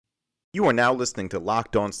You are now listening to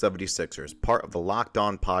Locked On 76ers, part of the Locked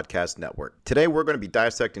On Podcast Network. Today we're going to be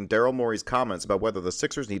dissecting Daryl Morey's comments about whether the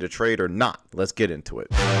Sixers need a trade or not. Let's get into it.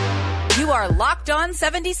 You are Locked On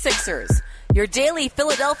 76ers, your daily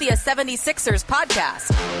Philadelphia 76ers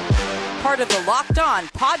podcast. Part of the Locked On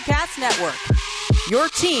Podcast Network, your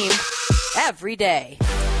team every day.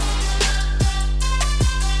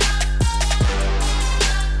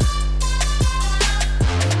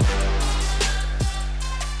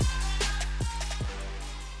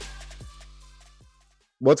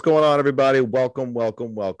 What's going on, everybody? Welcome.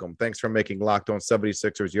 Thanks for making Locked On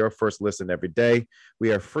 76ers your first listen every day.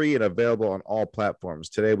 We are free and available on all platforms.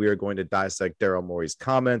 Today, we are going to dissect Daryl Morey's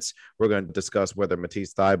comments. We're going to discuss whether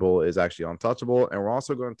Matisse Thybulle is actually untouchable, and we're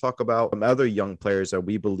also going to talk about some other young players that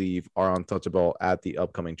we believe are untouchable at the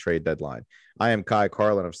upcoming trade deadline. I am Kai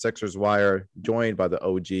Carlin of Sixers Wire, joined by the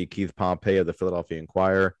OG Keith Pompey of the Philadelphia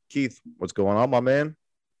Inquirer. Keith, what's going on, my man?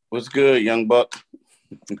 What's good, young buck?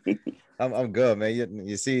 I'm good, man.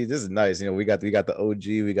 You see, this is nice. You know, we got the OG,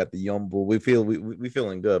 we got the young bull. We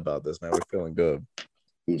feeling good about this, man. We're feeling good.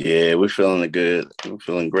 Yeah, we're feeling good. We're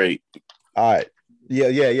feeling great. All right. Yeah.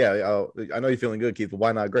 I know you're feeling good, Keith, but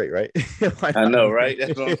why not great, right? I know, right?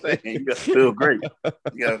 That's what I'm saying. You gotta feel great.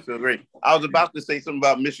 You gotta feel great. I was about to say something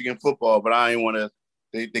about Michigan football, but I didn't want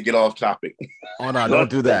to get off topic. Oh no,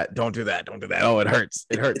 don't do that. Don't do that. Oh, it hurts.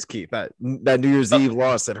 It hurts, Keith. That New Year's Eve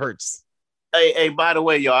loss, it hurts. Hey, by the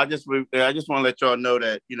way, y'all, I just want to let y'all know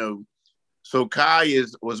that, so Kai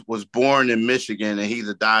was born in Michigan and he's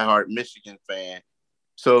a diehard Michigan fan.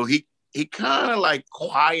 So he kind of like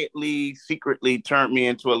quietly, secretly turned me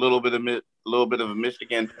into a little bit of a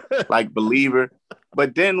Michigan like believer.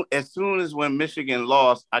 But then as soon as when Michigan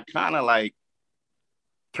lost, I kind of like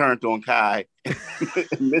turned on Kai.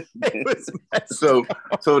 So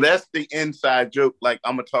that's the inside joke. Like,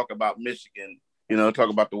 I'm gonna talk about Michigan. Talk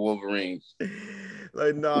about the Wolverines.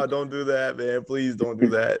 Like, no, don't do that, man. Please don't do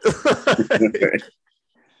that.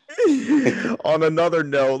 On another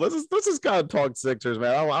note, let's just kind of talk Sixers,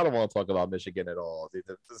 man. I don't want to talk about Michigan at all. This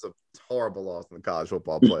is a horrible loss in the college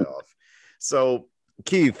football playoff. So,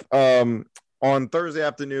 Keith, on Thursday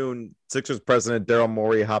afternoon, Sixers president Daryl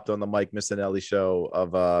Morey hopped on the Mike Missanelli show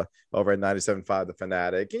of over at 97.5 The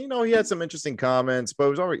Fanatic. And, he had some interesting comments,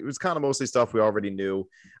 but it was kind of mostly stuff we already knew.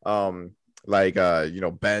 Ben,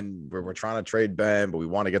 we're trying to trade Ben, but we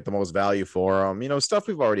want to get the most value for him. Stuff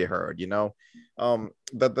we've already heard.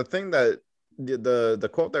 The thing that the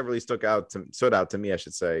quote that really stood out to me, I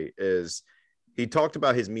should say, is he talked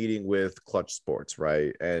about his meeting with Clutch Sports,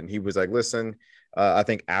 right? And he was like, listen, I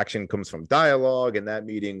think action comes from dialogue, and that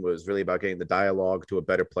meeting was really about getting the dialogue to a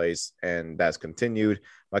better place, and that's continued.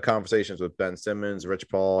 My conversations with Ben Simmons, Rich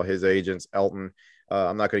Paul, his agents, Elton.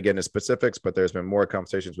 I'm not going to get into specifics, but there's been more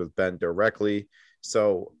conversations with Ben directly.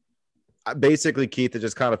 So basically, Keith, it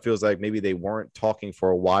just kind of feels like maybe they weren't talking for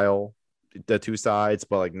a while, the two sides,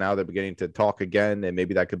 but like now they're beginning to talk again, and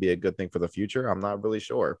maybe that could be a good thing for the future. I'm not really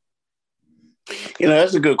sure.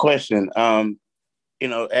 That's a good question.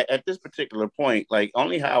 At this particular point, like,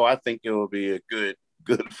 only how I think it will be a good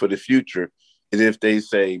for the future is if they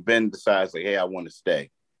say Ben decides, like, hey, I want to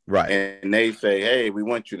stay. Right. And they say, hey, we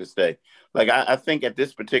want you to stay. Like, I think at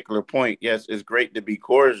this particular point, yes, it's great to be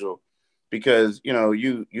cordial because,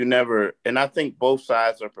 you never, and I think both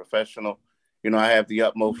sides are professional. I have the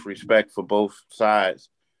utmost respect for both sides.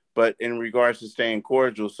 But in regards to staying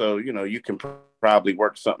cordial, so, you can probably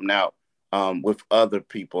work something out with other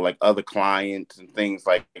people, like other clients and things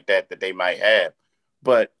like that they might have.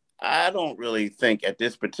 But I don't really think at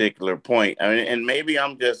this particular point, I mean, and maybe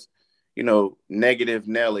I'm just, negative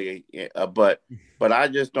Nelly, but I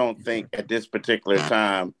just don't think at this particular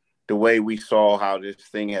time, the way we saw how this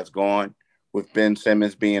thing has gone with Ben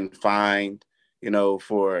Simmons being fined,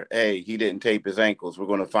 for, hey, he didn't tape his ankles, we're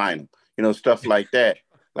going to fine him, stuff like that.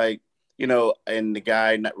 Like, and the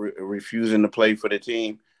guy not refusing to play for the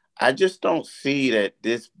team. I just don't see that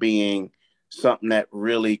this being something that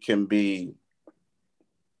really can be,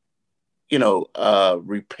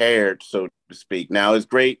 repaired, so to speak. Now, it's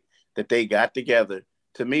great that they got together.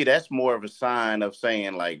 To me, that's more of a sign of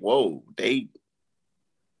saying, like, whoa, they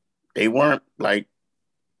weren't like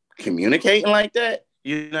communicating like that.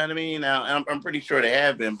 You know what I mean? Now, I'm pretty sure they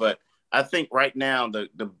have been, but I think right now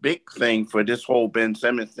the big thing for this whole Ben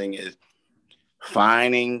Simmons thing is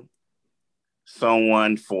finding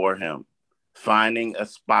someone for him, finding a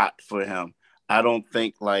spot for him. I don't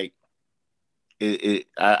think like I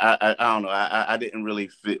don't know. I didn't really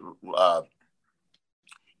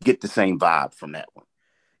get the same vibe from that one.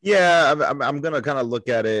 Yeah, I'm going to kind of look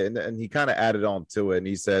at it, and he kind of added on to it, and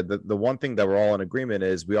he said that the one thing that we're all in agreement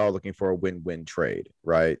is we are looking for a win-win trade,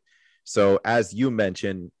 right? So as you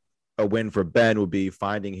mentioned, a win for Ben would be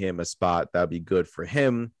finding him a spot that would be good for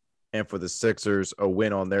him. And for the Sixers, a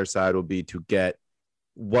win on their side will be to get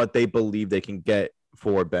what they believe they can get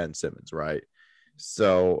for Ben Simmons, right?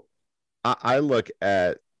 So I look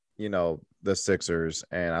at, the Sixers,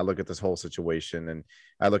 and I look at this whole situation, and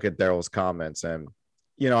I look at Daryl's comments, and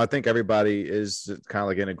I think everybody is kind of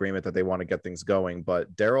like in agreement that they want to get things going.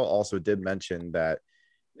 But Daryl also did mention that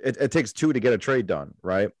it takes two to get a trade done,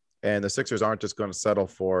 right? And the Sixers aren't just going to settle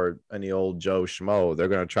for any old Joe Schmo. They're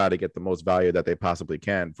going to try to get the most value that they possibly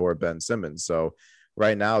can for Ben Simmons. So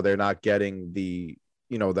right now they're not getting the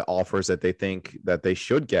offers that they think that they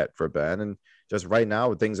should get for Ben. And just right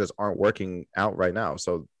now, things just aren't working out right now.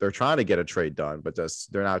 So they're trying to get a trade done, but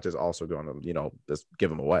they're not just also going to, just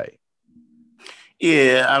give them away.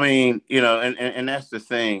 Yeah, I mean, and that's the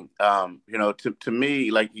thing. To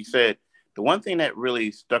me, like you said, the one thing that really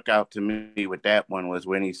stuck out to me with that one was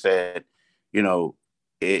when he said,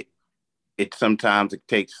 it sometimes it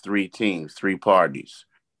takes three teams, three parties.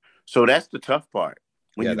 So that's the tough part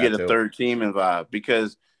when you get a third team involved,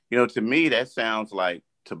 because, to me, that sounds like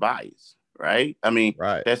Tobias, right? I mean,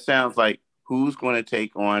 right. That sounds like who's going to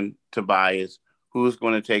take on Tobias, who's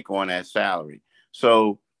going to take on that salary.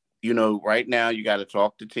 So, right now you got to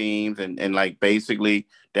talk to teams and like basically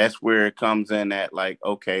that's where it comes in at like,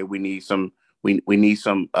 okay, we need some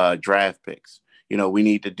draft picks. We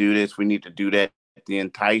need to do this. We need to do that to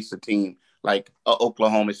entice a team like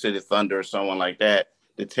Oklahoma City Thunder or someone like that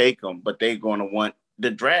to take them, but they're going to want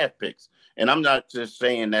the draft picks. And I'm not just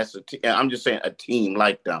saying I'm just saying a team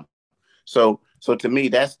like them. So to me,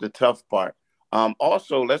 that's the tough part.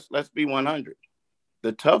 Also, let's be 100.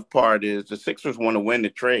 The tough part is the Sixers want to win the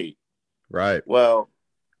trade. Right. Well,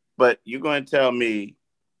 but you're going to tell me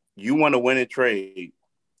you want to win a trade,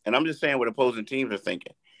 and I'm just saying what opposing teams are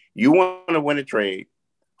thinking. You want to win a trade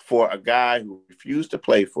for a guy who refused to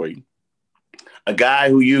play for you, a guy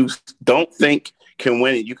who you don't think can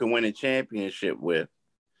win it. You can win a championship with.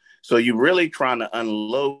 So you're really trying to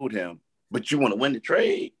unload him, but you want to win the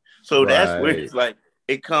trade. So that's where it's like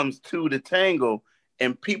it comes to the tangle,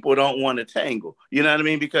 and people don't want to tangle. You know what I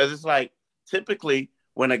mean? Because it's like typically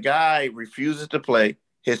when a guy refuses to play,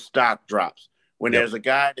 his stock drops. When there's a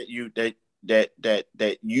guy that you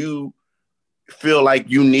feel like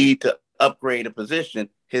you need to upgrade a position,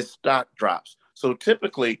 his stock drops. So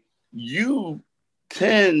typically you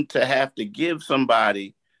tend to have to give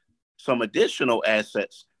somebody some additional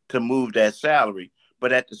assets to move that salary.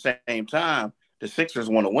 But at the same time, the Sixers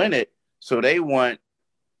want to win it. So they want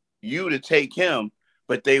you to take him,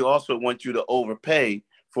 but they also want you to overpay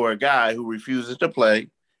for a guy who refuses to play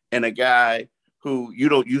and a guy who you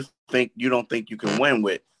don't think you can win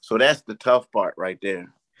with. So that's the tough part right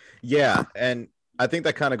there. Yeah. And I think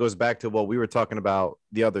that kind of goes back to what we were talking about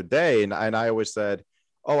the other day. And I always said,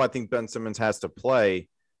 I think Ben Simmons has to play,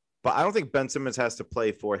 but I don't think Ben Simmons has to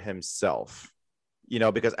play for himself,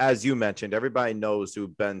 because as you mentioned, everybody knows who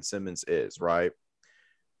Ben Simmons is, right?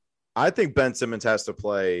 I think Ben Simmons has to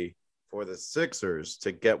play for the Sixers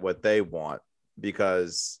to get what they want,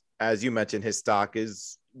 because as you mentioned, his stock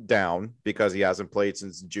is down because he hasn't played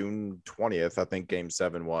since June 20th, I think game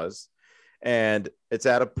 7 was. And it's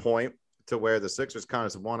at a point to where the Sixers kind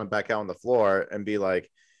of want him back out on the floor and be like,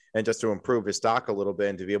 and just to improve his stock a little bit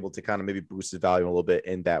and to be able to kind of maybe boost his value a little bit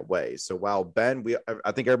in that way. So while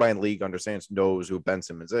I think everybody in the league knows who Ben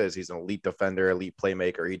Simmons is. He's an elite defender, elite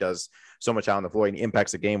playmaker. He does so much out on the floor and he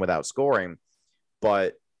impacts the game without scoring.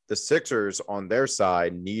 But the Sixers on their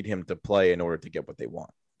side need him to play in order to get what they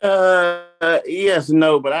want. Yes,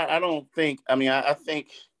 no, but I don't think, I think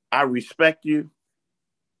I respect you.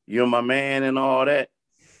 You're my man and all that,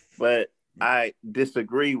 but I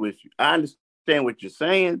disagree with you. I understand what you're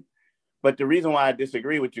saying, but the reason why I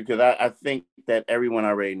disagree with you, because I think that everyone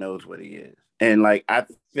already knows what he is. And like, I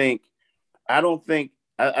think the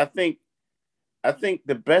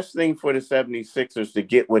best thing for the 76ers to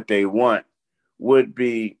get what they want would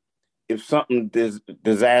be if something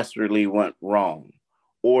disastrously went wrong,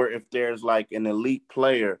 or if there's like an elite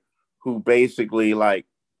player who basically like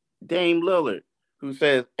Dame Lillard, who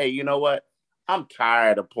says, hey, you know what? I'm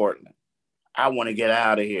tired of Portland. I want to get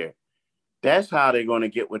out of here. That's how they're going to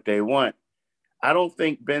get what they want. I don't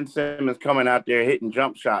think Ben Simmons coming out there hitting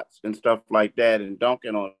jump shots and stuff like that and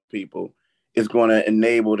dunking on people is going to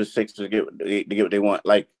enable the Sixers to get what they want.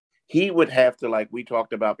 Like, he would have to, like we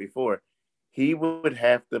talked about before, he would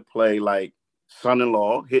have to play like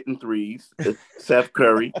son-in-law hitting threes, Steph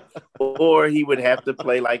Curry, or he would have to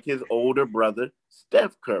play like his older brother,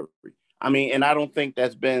 Steph Curry. And I don't think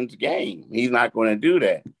that's Ben's game. He's not going to do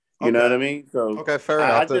that. You know what I mean? So okay, fair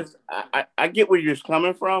enough. I get where you're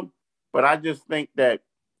coming from, But I just think that,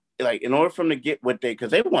 like, in order for them to get what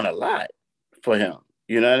because they want a lot for him.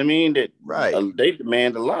 You know what I mean? That Right. They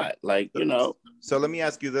demand a lot. Like, So let me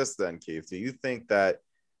ask you this then, Keith. Do you think that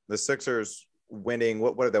the Sixers winning,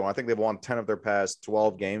 what do they want? I think they've won 10 of their past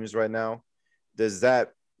 12 games right now. Does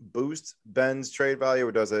that boost Ben's trade value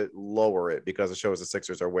or does it lower it because it shows the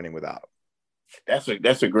Sixers are winning without him? That's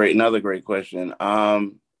another great question. I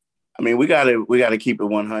mean, we gotta keep it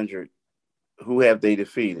 100. Who have they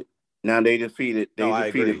defeated? Now they defeated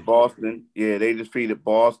agree. Boston. Yeah, they defeated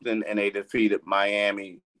Boston and they defeated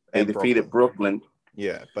Miami. They And defeated Brooklyn.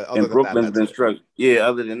 Yeah, but other And than that, Brooklyn's that's been it. struggling. Yeah,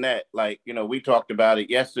 other than that, like, we talked about it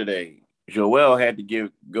yesterday. Joel had to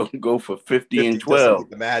go for 50 and 12.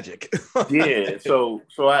 The magic. Yeah, so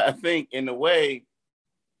I think in a way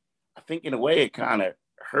it kind of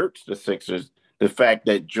hurts the Sixers, the fact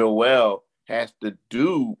that Joel has to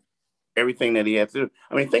do everything that he has to do.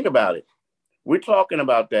 I mean, think about it. We're talking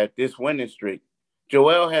about this winning streak.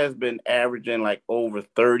 Joel has been averaging like over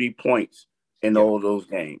 30 points in all those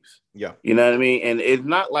games. Yeah. You know what I mean? And it's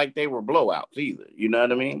not like they were blowouts either. You know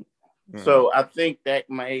what I mean? Mm-hmm. So I think that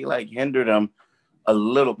may like hinder them a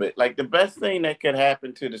little bit. Like the best thing that could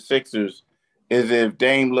happen to the Sixers is if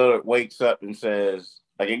Dame Lillard wakes up and says,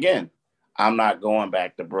 like, again, I'm not going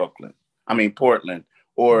back to Portland.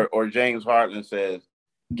 Or James Harden says,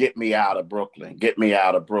 get me out of Brooklyn. Get me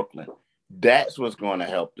out of Brooklyn. That's what's going to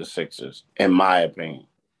help the Sixers, in my opinion.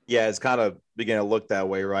 Yeah, it's kind of beginning to look that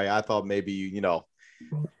way, right? I thought maybe,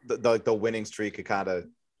 the winning streak could kind of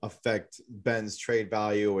affect Ben's trade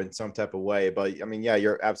value in some type of way. But, I mean, yeah,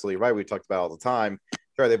 you're absolutely right. We talked about it all the time.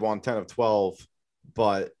 Sure, they've won 10 of 12,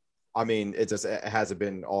 but, I mean, it hasn't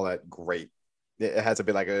been all that great. It hasn't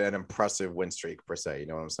been like an impressive win streak, per se. You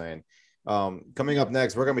know what I'm saying? Coming up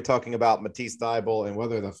next, we're going to be talking about Matisse Thybulle and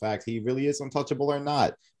whether the fact he really is untouchable or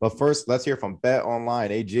not. But first, let's hear from Bet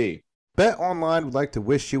Online AG. Bet Online would like to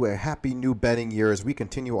wish you a happy new betting year as we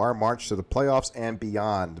continue our march to the playoffs and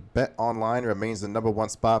beyond. Bet Online remains the number one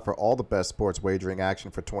spot for all the best sports wagering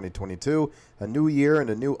action for 2022. A new year and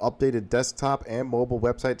a new updated desktop and mobile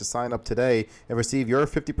website to sign up today and receive your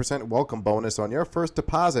 50% welcome bonus on your first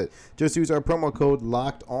deposit. Just use our promo code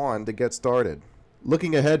LOCKEDON to get started.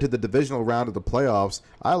 Looking ahead to the divisional round of the playoffs,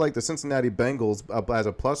 I like the Cincinnati Bengals as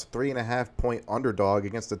a plus 3.5 point underdog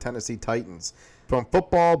against the Tennessee Titans. From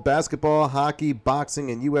football, basketball, hockey,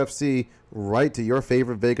 boxing, and UFC, right to your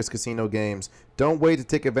favorite Vegas casino games. Don't wait to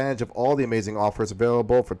take advantage of all the amazing offers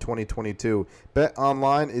available for 2022. Bet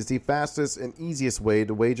Online is the fastest and easiest way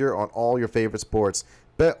to wager on all your favorite sports.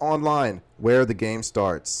 Bet Online, where the game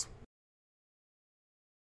starts.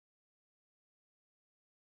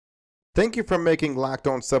 Thank you for making Locked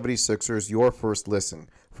On 76ers your first listen.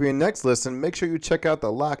 For your next listen, make sure you check out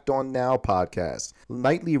the Locked On Now podcast.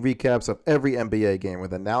 Nightly recaps of every NBA game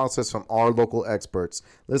with analysis from our local experts.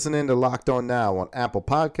 Listen in to Locked On Now on Apple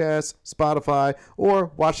Podcasts, Spotify,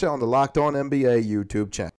 or watch it on the Locked On NBA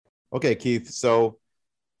YouTube channel. Okay, Keith, so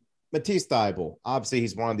Matisse Thybulle, obviously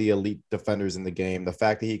he's one of the elite defenders in the game. The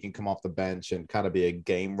fact that he can come off the bench and kind of be a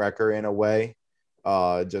game wrecker in a way,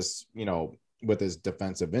 with his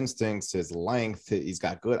defensive instincts, his length, he's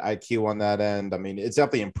got good IQ on that end. I mean, it's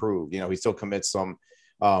definitely improved. He still commits some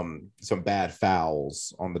bad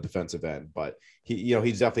fouls on the defensive end, but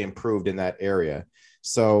he's definitely improved in that area.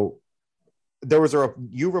 So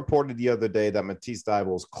you reported the other day that Matisse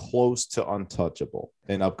Thybulle is close to untouchable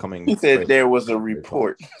in upcoming. He said there was a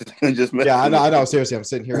report. I know. Seriously, I'm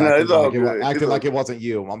sitting here acting like it wasn't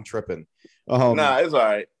you. I'm tripping. It's all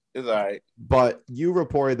right. It's all right. But you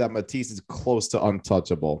reported that Matisse is close to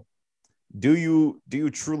untouchable. Do you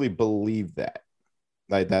truly believe that?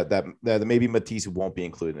 Like that maybe Matisse won't be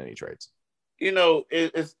included in any trades?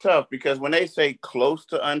 It's tough because when they say close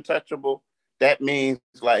to untouchable, that means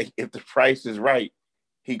like if the price is right,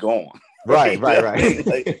 he gone. Right.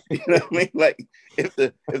 Like, you know what I mean? Like if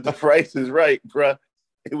the price is right, bruh,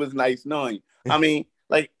 it was nice knowing you. I mean,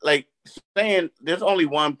 like saying there's only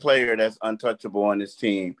one player that's untouchable on this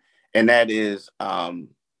team, and that is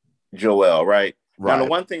Joel, right? Now, the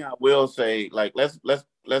one thing I will say, like, let's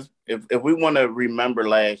if we want to remember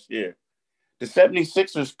last year, the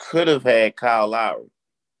 76ers could have had Kyle Lowry.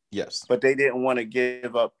 Yes. But they didn't want to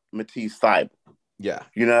give up Matisse Thybulle. Yeah.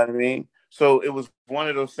 You know what I mean? So it was one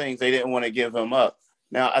of those things they didn't want to give him up.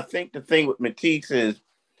 Now, I think the thing with Matisse is,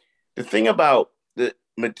 the thing about the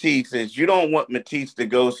Matisse is you don't want Matisse to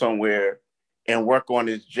go somewhere and work on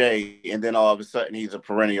his J, and then all of a sudden he's a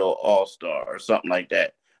perennial all-star or something like that.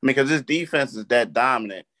 I mean, because his defense is that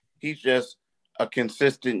dominant. He's just a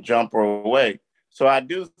consistent jumper away. So I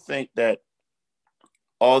do think that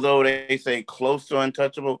although they say close to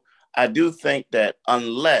untouchable, I do think that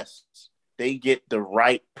unless they get the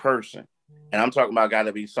right person, and I'm talking about got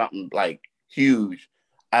to be something like huge,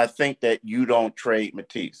 I think that you don't trade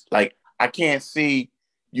Matisse. Like, I can't see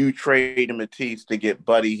you trading Matisse to get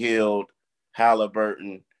Buddy Hield,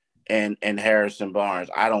 Halliburton, and Harrison Barnes.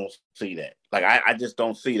 I don't see that. Like, I just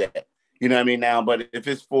don't see that. You know what I mean? Now, but if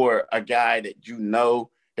it's for a guy that you know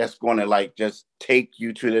that's going to like just take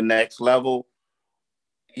you to the next level,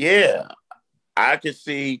 yeah, I could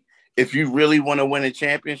see if you really want to win a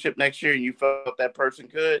championship next year and you felt that person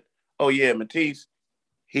could, oh yeah, Matisse,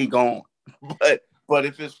 he gone. But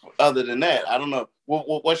if it's other than that, I don't know.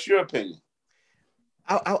 What's your opinion?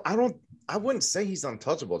 I wouldn't say he's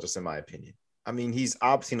untouchable, just in my opinion. I mean, he's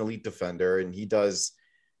obviously an elite defender, and he does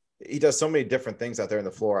so many different things out there on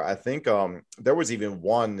the floor. I think there was even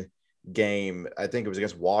one game, I think it was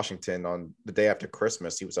against Washington on the day after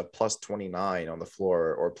Christmas. He was a plus 29 on the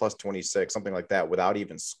floor, or plus 26, something like that, without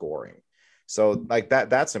even scoring. So like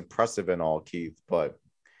that's impressive and all, Keith, but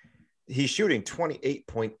he's shooting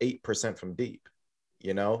 28.8% from deep.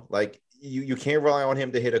 You know, like you can't rely on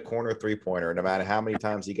him to hit a corner 3-pointer, no matter how many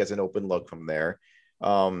times he gets an open look from there.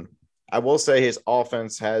 I will say his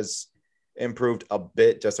offense has improved a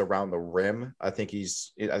bit just around the rim. I think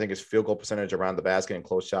his field goal percentage around the basket and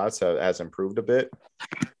close shots has improved a bit,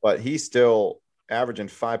 but he's still averaging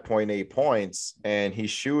 5.8 points, and he's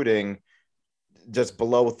shooting just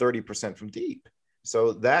below 30% from deep.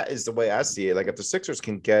 So that is the way I see it. Like, if the Sixers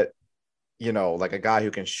can get, you know, like a guy who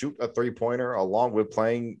can shoot a 3-pointer along with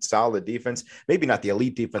playing solid defense, maybe not the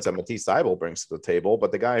elite defense that Matisse Thybulle brings to the table,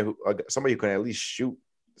 but the guy who, somebody who can at least shoot,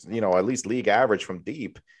 you know, at least league average from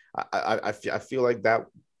deep, I feel like that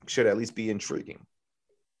should at least be intriguing.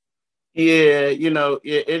 Yeah, you know,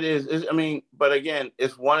 it is. I mean, but again,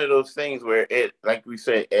 it's one of those things where it, like we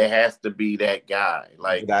said, it has to be that guy.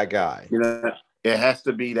 Like that guy. You know, it has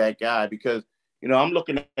to be that guy because, you know, I'm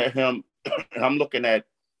looking at him, I'm looking at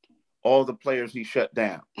all the players he shut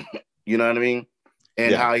down. You know what I mean?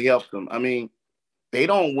 And how he helped them. I mean, they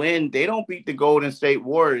don't win. They don't beat the Golden State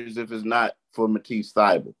Warriors if it's not for Matisse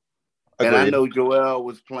Thybulle. And I know Joel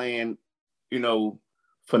was playing, you know,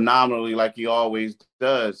 phenomenally like he always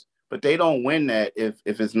does, but they don't win that if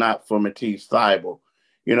it's not for Matisse Thybulle.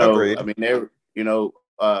 You know, Agreed. I mean,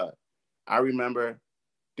 I remember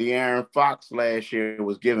De'Aaron Fox last year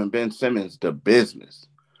was giving Ben Simmons the business.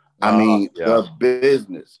 The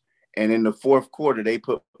business. And in the fourth quarter, they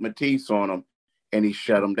put Matisse on him, and he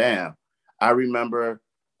shut him down. I remember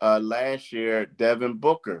last year, Devin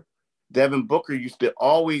Booker used to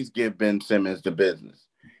always give Ben Simmons the business.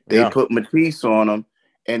 They put Matisse on him.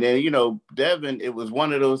 And then, you know, Devin, it was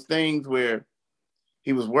one of those things where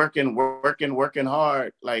he was working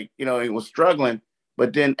hard. Like, you know, he was struggling.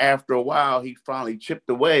 But then after a while, he finally chipped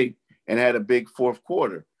away and had a big fourth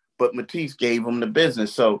quarter. But Matisse gave him the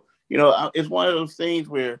business. So, you know, it's one of those things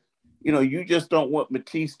where, you know, you just don't want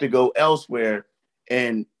Matisse to go elsewhere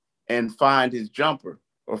and find his jumper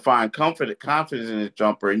or find confidence in his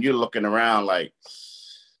jumper. And you're looking around like,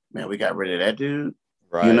 man, we got rid of that dude.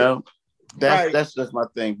 Right. You know, that's my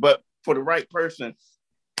thing. But for the right person,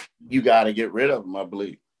 you got to get rid of him, I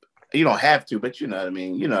believe. You don't have to, but you know what I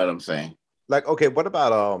mean? You know what I'm saying? Like, okay, what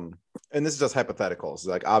about, and this is just hypotheticals.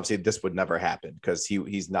 Like, obviously this would never happen because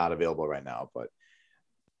he's not available right now. But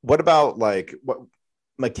what about like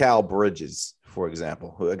Mikal Bridges, for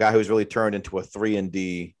example, a guy who's really turned into a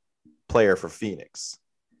 3-and-D player for Phoenix.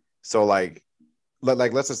 So like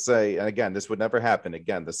let's just say, and again, this would never happen.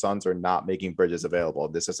 Again, the Suns are not making Bridges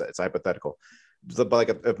available. It's hypothetical. But like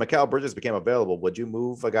if Mikal Bridges became available, would you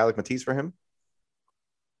move a guy like Matisse for him?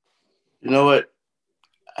 You know what?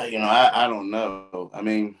 I don't know. I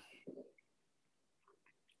mean,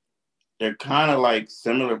 they're kind of like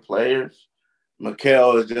similar players.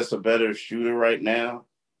 Mikal is just a better shooter right now.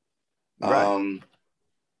 Right.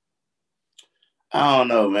 I don't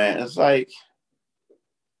know, man. It's like,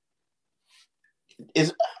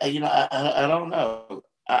 I don't know.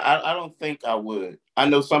 I don't think I would. I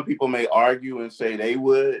know some people may argue and say they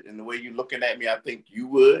would, and the way you're looking at me, I think you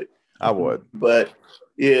would. I would. But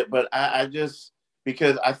I just,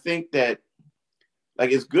 because I think that,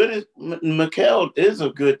 like, as good as Mikal is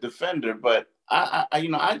a good defender, but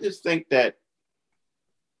I just think that,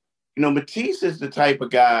 you know, Matisse is the type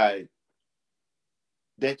of guy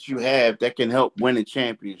that you have that can help win a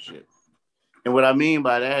championship. And what I mean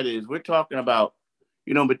by that is we're talking about,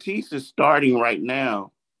 you know, Matisse is starting right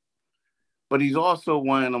now, but he's also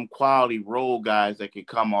one of them quality role guys that can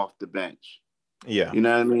come off the bench. Yeah. You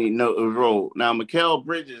know what I mean? No role. Now, Mikal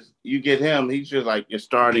Bridges, you get him, he's just like your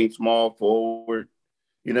starting small forward.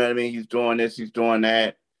 You know what I mean? He's doing this, he's doing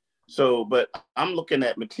that. So, but I'm looking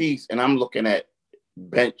at Matisse and I'm looking at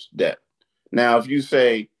bench depth. Now, if you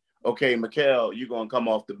say, okay, Mikal, you're going to come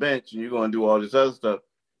off the bench and you're going to do all this other stuff,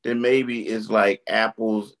 then maybe it's like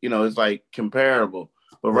apples, it's like comparable.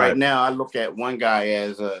 But right now, I look at one guy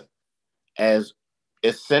as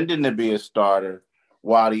ascending to be a starter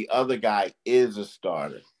while the other guy is a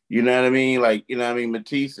starter. You know what I mean? Like,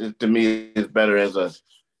 Matisse to me is better as a,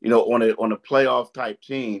 on a playoff type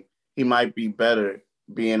team, he might be better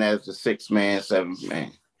being as the 6th man, 7th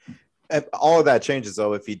man. And all of that changes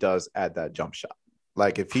though if he does add that jump shot.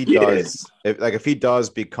 Like if he does, if he does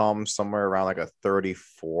become somewhere around like a 34%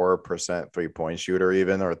 3-point shooter,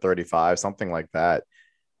 even, or 35, something like that,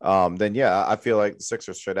 then yeah, I feel like the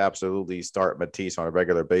Sixers should absolutely start Matisse on a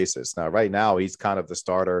regular basis. Now, right now, he's kind of the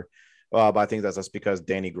starter, but I think that's just because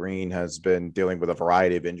Danny Green has been dealing with a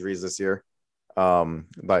variety of injuries this year. And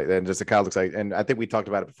just it kind of looks like, and I think we talked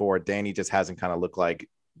about it before, Danny just hasn't kind of looked like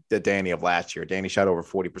the Danny of last year. Danny shot over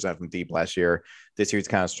 40% from deep last year. This year he's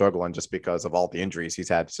kind of struggling just because of all the injuries he's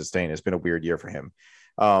had to sustain. It's been a weird year for him.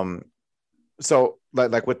 So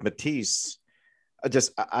like with Matisse,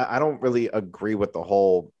 I don't really agree with the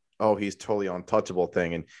whole, oh, he's totally untouchable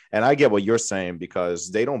thing. And I get what you're saying because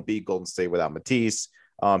they don't beat Golden State without Matisse.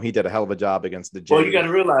 He did a hell of a job against the Jays. Well, you got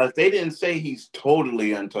to realize they didn't say he's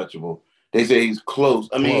totally untouchable. They say he's close.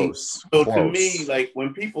 Close. To me, like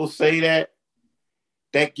when people say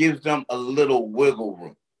that gives them a little wiggle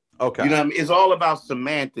room. Okay. You know what I mean? It's all about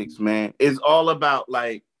semantics, man. It's all about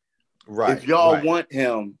like, if y'all want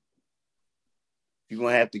him, you're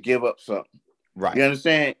going to have to give up something. Right. You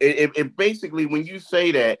understand? It basically, when you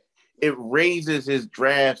say that, it raises his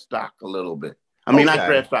draft stock a little bit. Not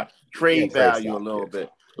draft stock, trade value a little bit.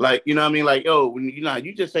 Like, you know what I mean? Like, when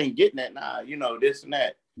you just ain't getting that. Nah, this and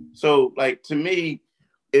that. So, like, to me,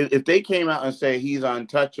 if they came out and say he's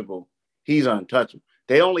untouchable, he's untouchable.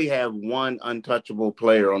 They only have one untouchable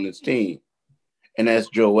player on this team, and that's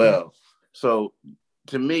Joel. So,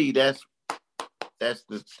 to me, that's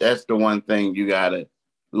the one thing you gotta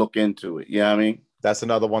look into it. You know what I mean? That's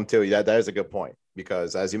another one too. That is a good point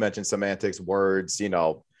because, as you mentioned, semantics, words.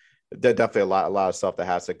 There's definitely a lot of stuff that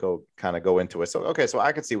has to go into it. So, okay, so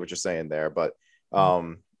I can see what you're saying there, but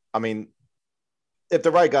if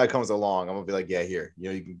the right guy comes along, I'm gonna be like, yeah, here,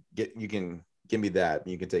 you can give me that.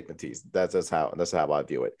 You can take Matisse. That's how I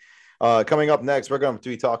view it. Coming up next, we're going to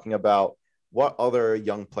be talking about what other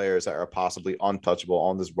young players are possibly untouchable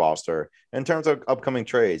on this roster in terms of upcoming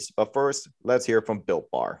trades. But first, let's hear from Built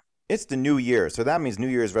Bar. It's the new year, so that means New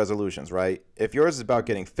Year's resolutions, right? If yours is about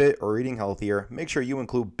getting fit or eating healthier, make sure you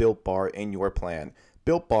include Built Bar in your plan.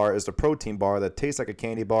 Built Bar is the protein bar that tastes like a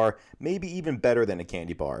candy bar, maybe even better than a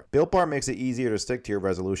candy bar. Built Bar makes it easier to stick to your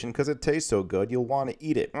resolution because it tastes so good you'll want to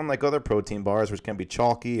eat it, unlike other protein bars which can be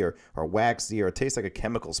chalky or waxy or taste like a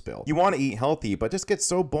chemical spill. You want to eat healthy, but just gets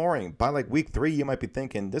so boring. By like week 3, you might be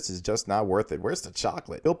thinking, this is just not worth it. Where's the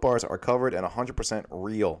chocolate? Built Bars are covered in 100%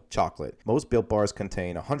 real chocolate. Most Built Bars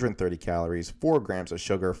contain 130 calories, 4 grams of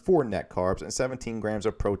sugar, 4 net carbs, and 17 grams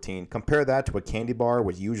of protein. Compare that to a candy bar,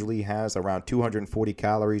 which usually has around 240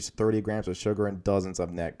 calories, 30 grams of sugar, and dozens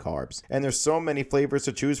of net carbs. And there's so many flavors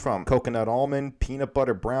to choose from: coconut almond, peanut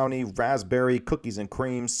butter brownie, raspberry, cookies and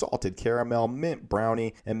cream, salted caramel, mint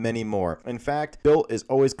brownie, and many more. In fact, Built is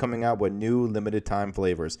always coming out with new limited time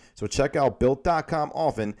flavors. So check out Built.com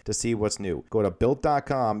often to see what's new. Go to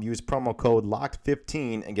Built.com, use promo code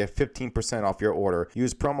LOCKED15 and get 15% off your order.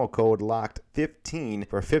 Use promo code LOCKED15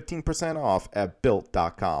 for 15% off at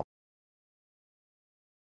Built.com.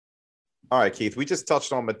 All right, Keith, we just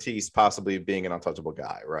touched on Matisse possibly being an untouchable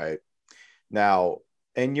guy, right? Now,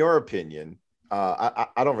 in your opinion, I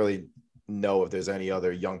don't really know if there's any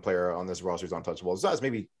other young player on this roster who's untouchable. Besides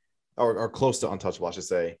maybe, or close to untouchable, I should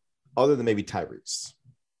say, other than maybe Tyrese.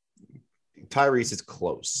 Tyrese is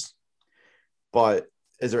close. But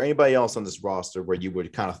is there anybody else on this roster where you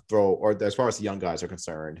would kind of throw, or as far as the young guys are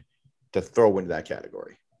concerned, to throw into that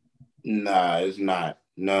category? Nah, it's not.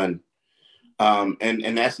 None.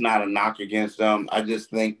 And that's not a knock against them. I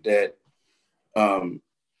just think that,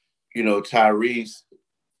 Tyrese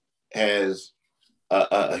has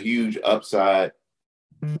a huge upside.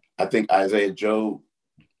 I think Isaiah Joe,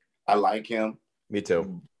 I like him. Me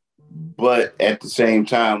too. But at the same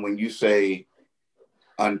time, when you say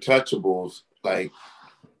untouchables, like,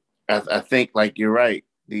 I think, like, you're right.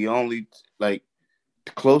 The only, like,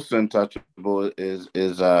 close to untouchable is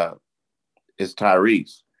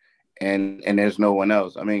Tyrese. And there's no one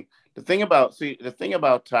else. I mean, the thing about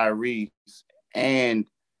Tyrese and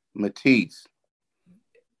Matisse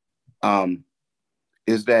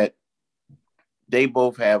is that they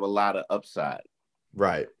both have a lot of upside.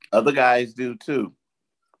 Right. Other guys do too.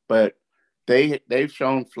 But they've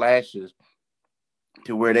shown flashes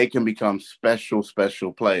to where they can become special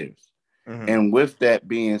players. Mm-hmm. And with that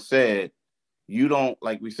being said, you don't,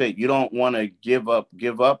 like we said, you don't want to give up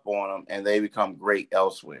on them and they become great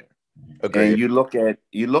elsewhere. Agreed. And you look at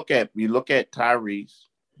Tyrese,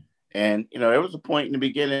 and there was a point in the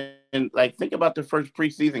beginning, like think about the first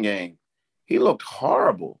preseason game. He looked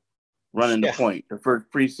horrible running the point, the first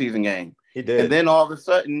preseason game. He did. And then all of a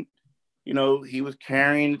sudden, he was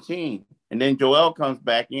carrying the team. And then Joel comes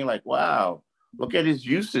back and you're like, wow, look at his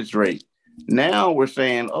usage rate. Now we're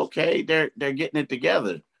saying, okay, they're getting it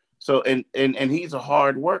together. So and he's a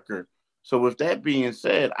hard worker. So with that being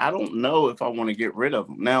said, I don't know if I want to get rid of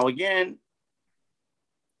him. Now again,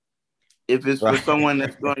 if it's for someone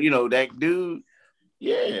that's going, that dude,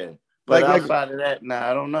 yeah. But outside of that,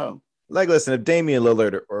 I don't know. Like, listen, if Damian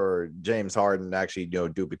Lillard or James Harden actually,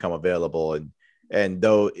 do become available, and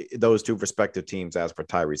those two respective teams ask for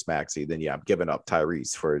Tyrese Maxey, then yeah, I'm giving up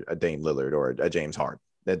Tyrese for a Dame Lillard or a James Harden.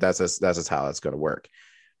 That's just how it's going to work.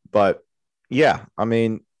 But yeah, I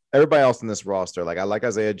mean, everybody else in this roster, like I like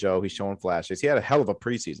Isaiah Joe, he's showing flashes. He had a hell of a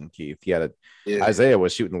preseason, Keith. Isaiah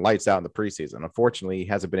was shooting lights out in the preseason. Unfortunately, he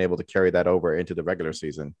hasn't been able to carry that over into the regular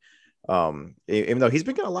season. Even though he's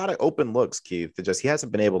been getting a lot of open looks, Keith, he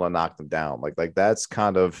hasn't been able to knock them down. Like that's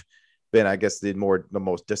kind of been, I guess, the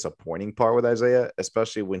most disappointing part with Isaiah,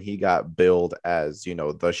 especially when he got billed as,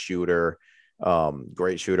 the shooter,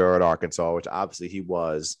 great shooter at Arkansas, which obviously he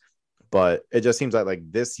was. But it just seems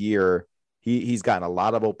like this year he's gotten a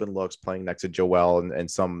lot of open looks playing next to Joel and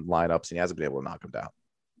some lineups, and he hasn't been able to knock him down.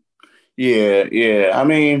 Yeah. I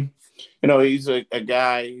mean, he's a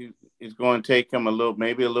guy who is going to take him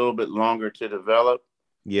maybe a little bit longer to develop.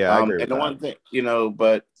 Yeah, I agree with and the one thing,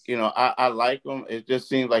 but I like him. It just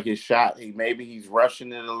seems like his shot, he's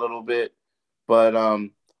rushing it a little bit, but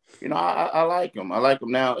I like him. I like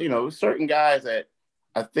him now. Certain guys that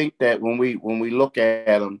I think that when we look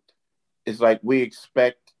at them, it's like we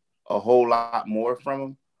expect a whole lot more from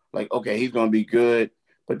him. Like, okay, he's going to be good,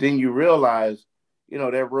 but then you realize,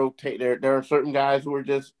 there are certain guys who are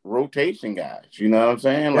just rotation guys. You know what I'm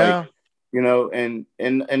saying? Yeah. Like,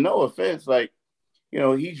 and no offense, like,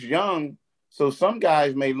 he's young. So some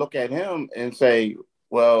guys may look at him and say,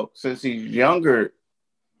 well, since he's younger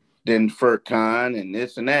than Furkan and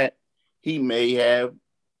this and that, he may have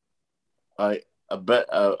a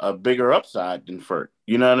bigger upside than Furk.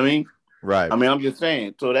 You know what I mean? Right. I mean, I'm just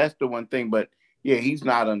saying. So that's the one thing. But yeah, he's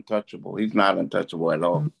not untouchable. He's not untouchable at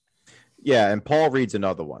all. Yeah, and Paul Reed's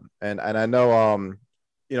another one. And I know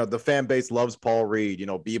the fan base loves Paul Reed,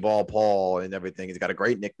 B-ball Paul and everything. He's got a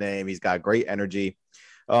great nickname. He's got great energy.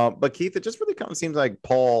 But Keith, it just really kind of seems like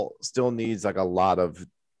Paul still needs like a lot of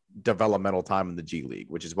developmental time in the G League,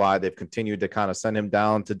 which is why they've continued to kind of send him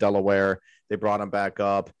down to Delaware. They brought him back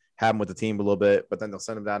up, have him with the team a little bit, but then they'll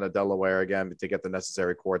send him down to Delaware again to get the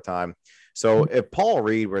necessary court time. So if Paul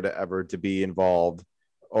Reed were to ever to be involved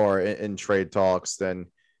or in trade talks, then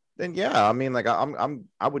yeah, I mean, like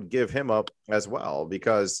I would give him up as well,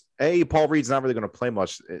 because Paul Reed's not really going to play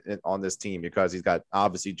much on this team because he's got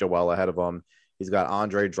obviously Joel ahead of him. He's got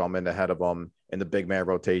Andre Drummond ahead of him in the big man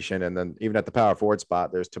rotation. And then even at the power forward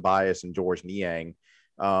spot, there's Tobias and George Niang.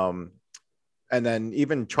 And then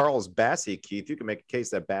even Charles Bassey, Keith, you can make a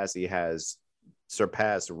case that Bassey has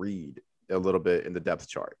surpassed Reed a little bit in the depth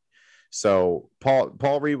chart. So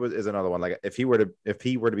Paul Reed is another one. Like if he were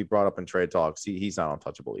to be brought up in trade talks, he's not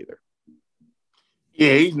untouchable either.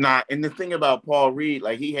 Yeah, he's not. And the thing about Paul Reed,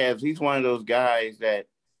 like he's one of those guys that,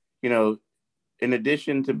 in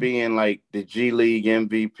addition to being like the G League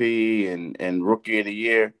MVP and Rookie of the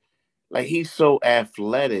Year, like he's so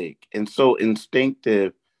athletic and so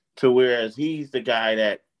instinctive, to whereas he's the guy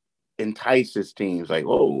that entices teams. Like,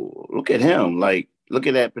 oh, look at him! Like, look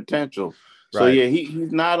at that potential. Right. So yeah,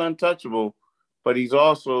 he's not untouchable, but he's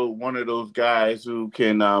also one of those guys who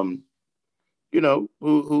can,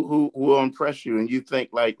 who will impress you, and you think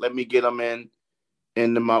like, let me get him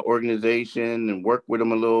into my organization and work with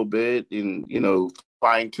him a little bit and,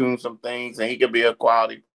 fine tune some things, and he could be a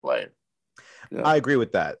quality player. Yeah. I agree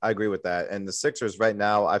with that. And the Sixers right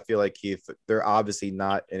now, I feel like, Keith, they're obviously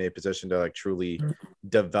not in a position to like truly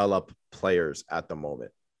develop players at the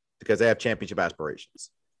moment because they have championship aspirations.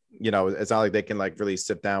 It's not like they can like really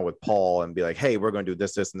sit down with Paul and be like, hey, we're going to do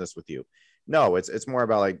this, this, and this with you. No, it's more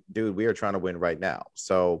about like, dude, we are trying to win right now.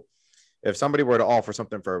 So if somebody were to offer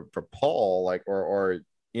something for Paul, like, or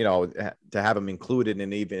to have him included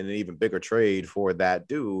in an even bigger trade for that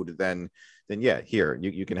dude, then yeah, here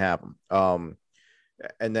you can have him.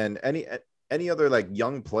 And then any other like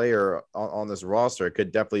young player on this roster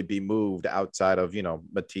could definitely be moved outside of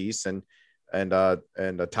Matisse and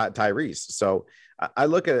Tyrese. So I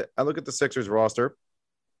look at the Sixers roster.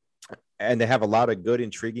 and they have a lot of good,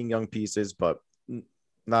 intriguing young pieces, but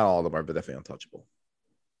not all of them are definitely untouchable.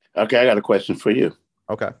 Okay, I got a question for you.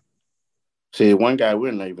 Okay. See, one guy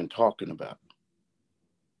we're not even talking about,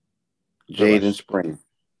 Jaden Springer.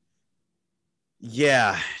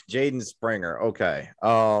 Yeah, Jaden Springer. Okay.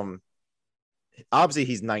 Obviously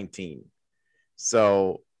he's 19,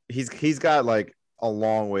 so he's got like a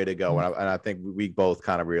long way to go, and I think we both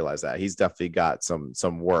kind of realize that he's definitely got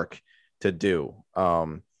some work to do.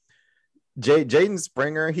 Jaden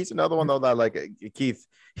Springer, he's another one though that, like Keith,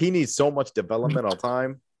 he needs so much developmental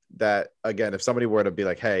time that, again, if somebody were to be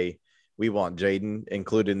like, hey, we want Jaden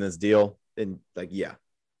included in this deal, then like, yeah,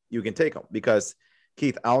 you can take him, because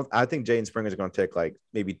Keith, I think Jaden Springer is going to take like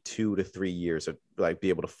maybe 2 to 3 years to like be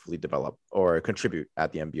able to fully develop or contribute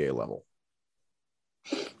at the NBA level.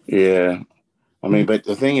 Yeah. I mean, but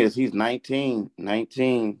the thing is, he's 19.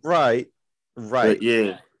 Right. But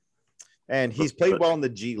yeah. And he's played well in the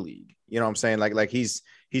G League. You know what I'm saying? Like he's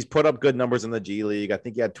put up good numbers in the G League. I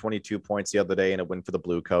think he had 22 points the other day in a win for the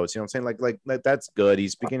Blue Coats. You know what I'm saying? Like that's good.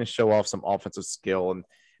 He's beginning to show off some offensive skill,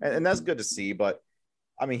 and that's good to see. But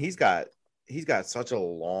I mean, he's got such a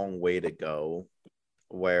long way to go,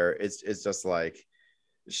 where it's just like,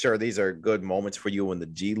 sure, these are good moments for you in the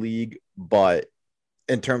G League, but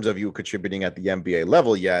in terms of you contributing at the NBA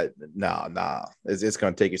level yet, nah. It's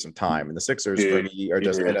going to take you some time. And the Sixers for me are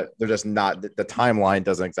just, they're just not, the timeline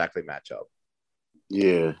doesn't exactly match up.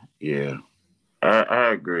 Yeah.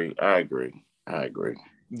 I agree.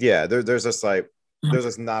 Yeah, there's just like, there's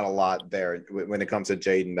just not a lot there when it comes to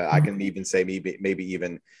Jaden that I can even say maybe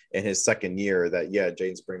even in his second year that, yeah,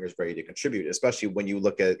 Jaden Springer's ready to contribute, especially when you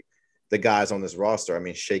look at the guys on this roster. I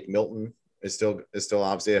mean, Shake Milton is still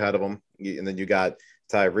obviously ahead of him. And then you got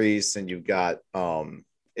Tyrese, and you've got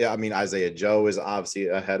Isaiah Joe is obviously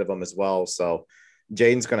ahead of him as well. So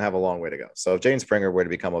Jaden's going to have a long way to go. So if Jaden Springer were to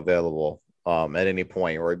become available at any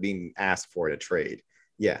point or being asked for a trade,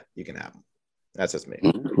 yeah, you can have him. That's just me.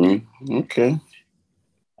 Mm-hmm. Okay.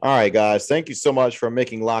 All right, guys. Thank you so much for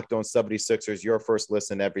making Locked On 76ers your first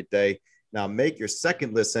listen every day. Now make your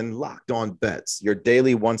second listen Locked On Bets, your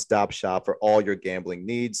daily one-stop shop for all your gambling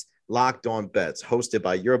needs. Locked On Bets, hosted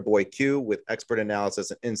by your boy Q, with expert analysis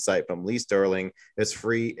and insight from Lee Sterling, is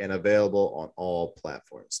free and available on all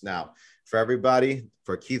platforms. Now, for everybody,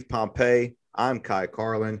 for Keith Pompey, I'm Kai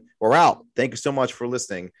Carlin. We're out. Thank you so much for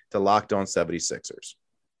listening to Locked On 76ers.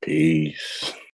 Peace.